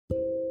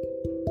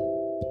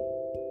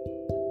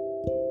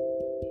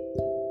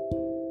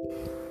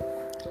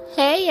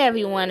Hey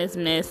everyone, it's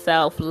Miss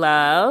Self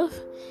Love,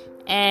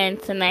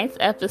 and tonight's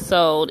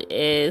episode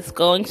is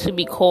going to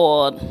be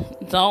called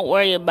Don't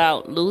Worry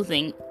About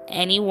Losing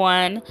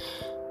Anyone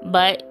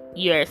But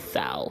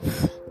Yourself.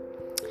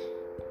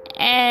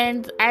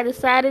 And I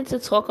decided to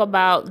talk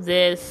about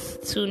this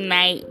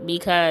tonight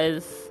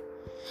because,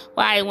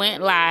 I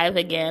went live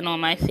again on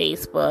my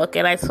Facebook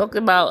and I talked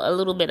about a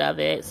little bit of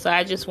it, so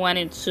I just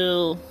wanted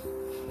to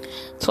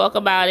talk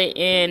about it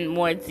in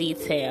more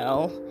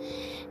detail.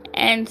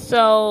 And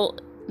so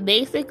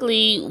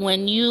basically,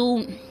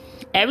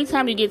 every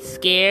time you get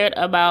scared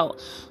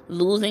about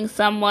losing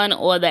someone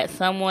or that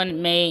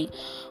someone may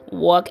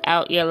walk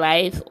out your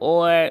life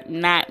or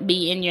not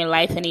be in your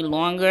life any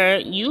longer,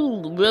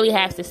 you really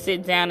have to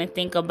sit down and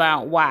think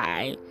about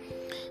why.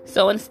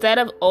 So instead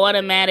of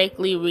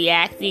automatically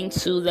reacting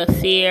to the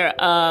fear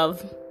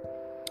of,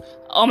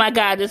 oh my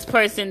God, this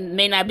person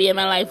may not be in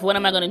my life, what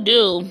am I going to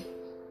do?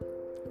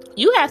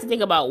 You have to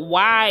think about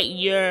why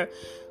you're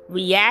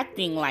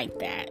reacting like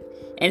that,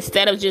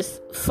 instead of just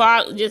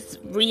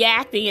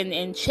reacting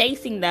and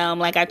chasing them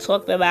like I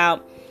talked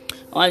about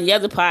on the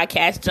other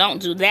podcast. Don't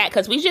do that,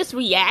 because we just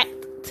react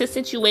to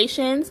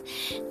situations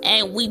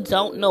and we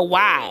don't know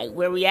why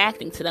we're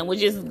reacting to them. We're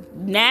just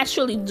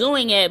naturally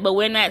doing it, but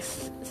we're not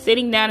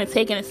sitting down and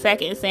taking a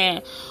second and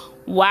saying,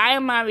 why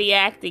am I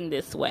reacting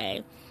this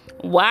way?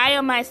 Why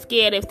am I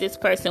scared if this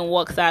person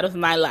walks out of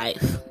my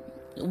life?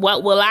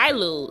 What will I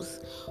lose?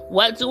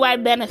 What do I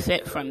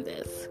benefit from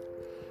this?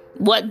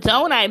 What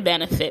don't I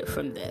benefit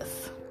from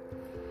this?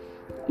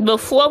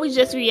 Before we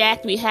just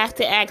react, we have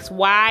to ask,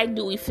 why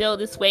do we feel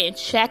this way, and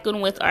check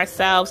in with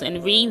ourselves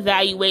and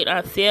reevaluate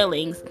our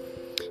feelings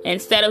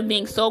instead of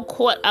being so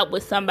caught up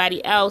with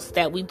somebody else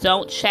that we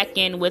don't check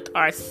in with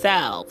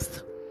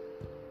ourselves.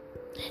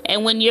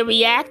 And when you're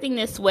reacting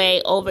this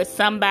way over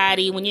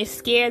somebody, when you're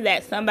scared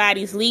that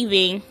somebody's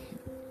leaving,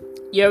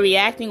 you're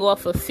reacting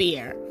off of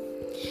fear.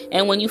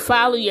 And when you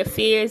follow your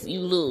fears, you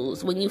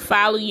lose. When you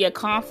follow your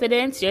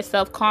confidence, your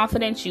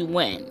self-confidence, you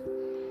win.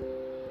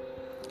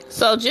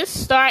 So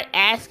just start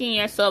asking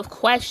yourself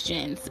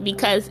questions,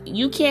 because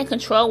you can't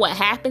control what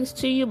happens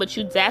to you, but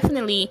you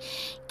definitely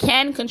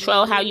can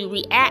control how you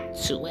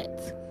react to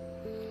it.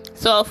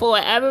 So if for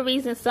whatever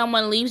reason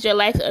someone leaves your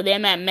life or they're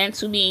not meant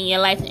to be in your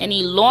life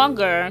any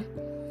longer,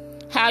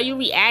 how you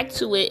react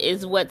to it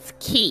is what's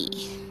key.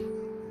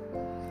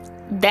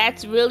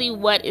 That's really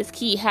what is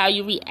key, how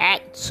you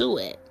react to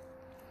it.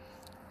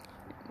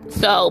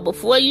 So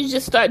before you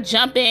just start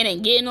jumping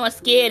and getting all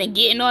scared and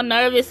getting all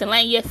nervous and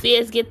letting your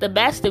fears get the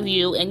best of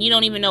you, and you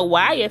don't even know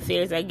why your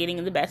fears are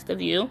getting the best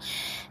of you,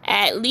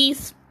 at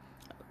least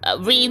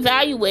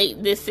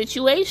reevaluate this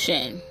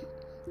situation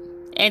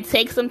and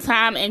take some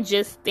time and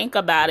just think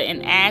about it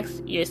and ask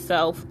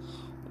yourself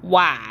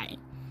why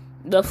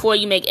before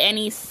you make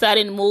any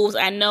sudden moves.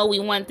 I know we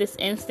want this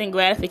instant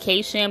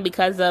gratification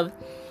because of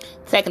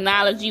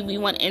technology. We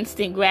want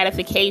instant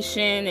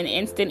gratification and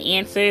instant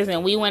answers,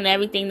 and we want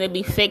everything to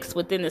be fixed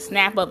within the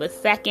snap of a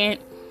second.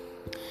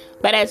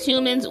 But as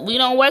humans, we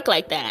don't work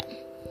like that.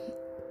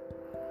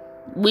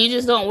 We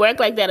just don't work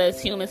like that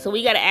as humans. So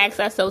we got to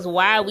ask ourselves,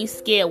 why are we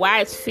scared?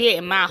 Why is fear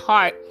in my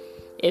heart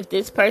if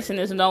this person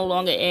is no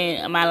longer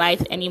in my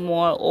life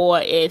anymore?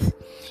 Or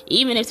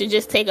even if to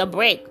just take a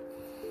break,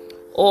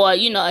 or a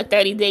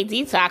 30-day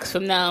detox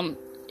from them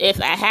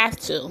if I have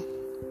to.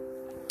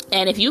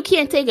 And if you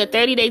can't take a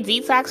 30-day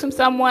detox from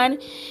someone,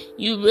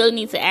 you really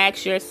need to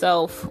ask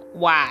yourself,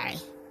 why?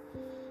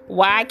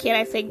 Why can't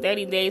I take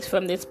 30 days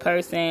from this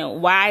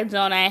person? Why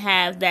don't I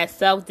have that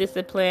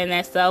self-discipline,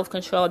 that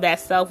self-control, that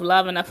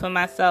self-love enough for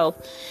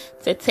myself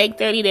to take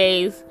 30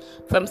 days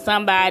from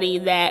somebody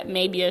that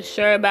may be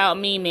unsure about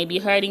me, may be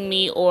hurting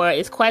me, or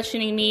is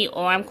questioning me,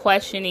 or I'm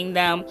questioning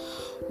them?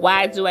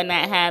 Why do I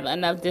not have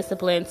enough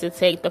discipline to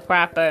take the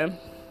proper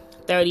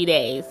 30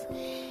 days?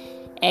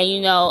 And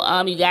you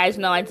guys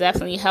know I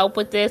definitely help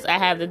with this. I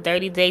have the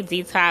 30-day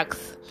detox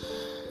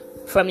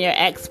from your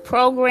ex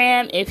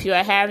program. If you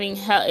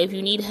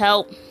need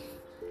help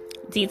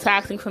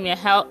detoxing from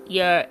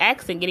your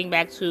ex and getting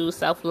back to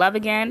self-love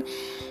again,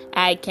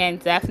 I can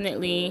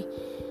definitely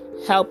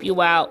help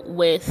you out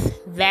with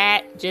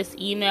that. Just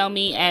email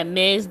me at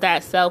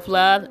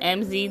ms.selflove,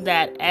 mz.selfluv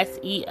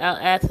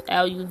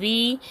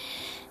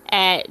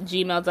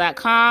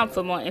 @gmail.com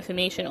for more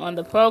information on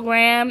the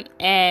program.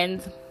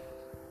 And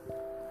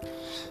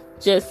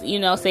just,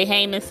 say,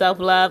 hey, Miss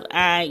Self-Love,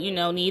 I,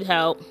 need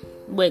help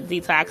with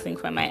detoxing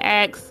from my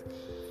ex.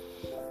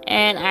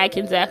 And I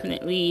can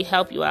definitely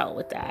help you out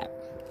with that.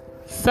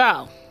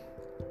 So,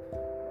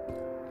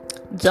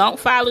 don't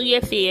follow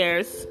your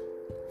fears.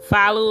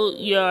 Follow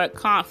your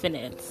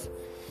confidence.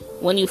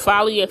 When you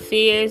follow your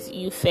fears,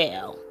 you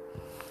fail.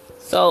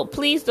 So,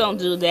 please don't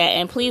do that.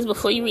 And please,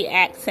 before you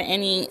react to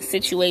any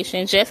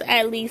situation, just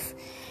at least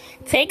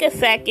take a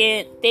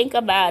second, think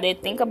about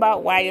it. Think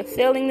about why you're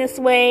feeling this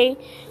way.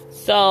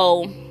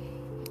 So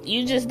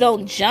you just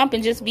don't jump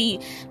and just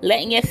be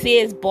letting your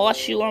fears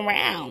boss you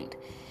around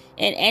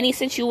in any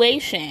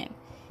situation.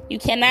 You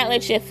cannot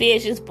let your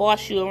fears just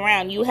boss you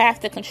around. You have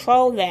to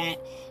control that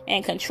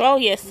and control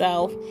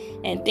yourself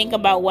and think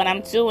about what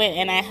I'm doing.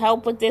 And I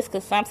help with this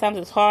because sometimes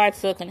it's hard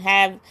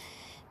to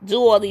do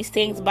all these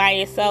things by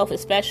yourself,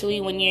 especially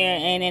when you're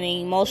in an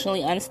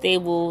emotionally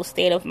unstable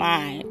state of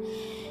mind.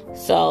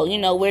 So,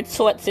 we're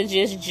taught to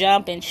just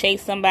jump and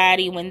chase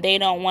somebody when they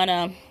don't want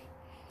to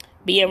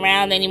be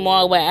around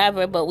anymore or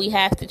whatever, but we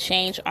have to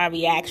change our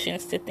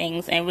reactions to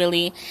things and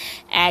really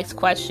ask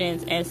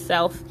questions and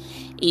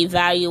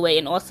self-evaluate.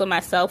 And also my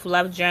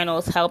self-love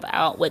journals help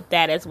out with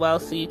that as well,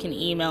 so you can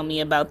email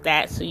me about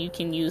that, so you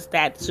can use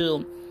that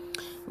to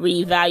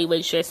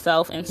reevaluate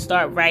yourself and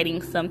start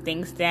writing some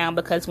things down,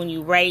 because when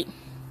you write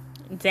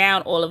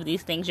down all of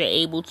these things, you're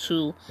able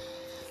to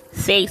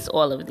face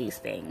all of these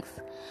things.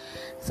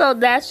 So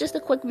that's just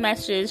a quick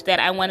message that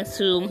I wanted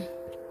to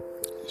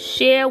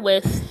share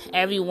with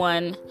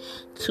everyone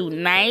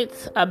tonight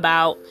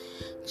about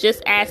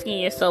just asking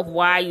yourself,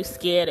 why are you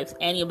scared if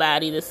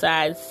anybody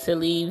decides to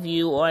leave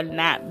you or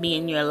not be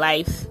in your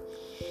life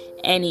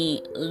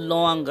any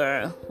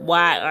longer?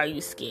 Why are you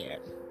scared?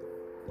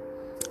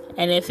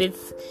 And if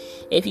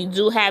you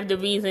do have the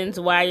reasons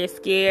why you're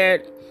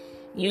scared,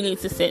 you need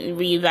to sit and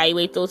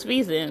reevaluate those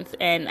reasons.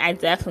 And I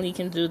definitely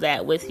can do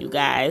that with you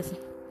guys.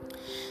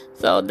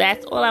 So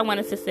that's all I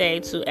wanted to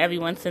say to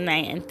everyone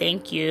tonight. And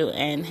thank you,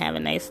 and have a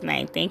nice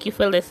night. Thank you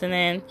for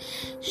listening.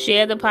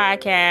 Share the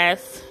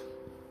podcast.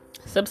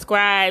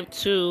 Subscribe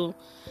to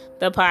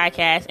the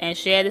podcast. And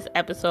share this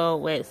episode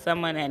with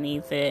someone that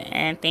needs it.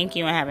 And thank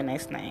you, and have a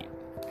nice night.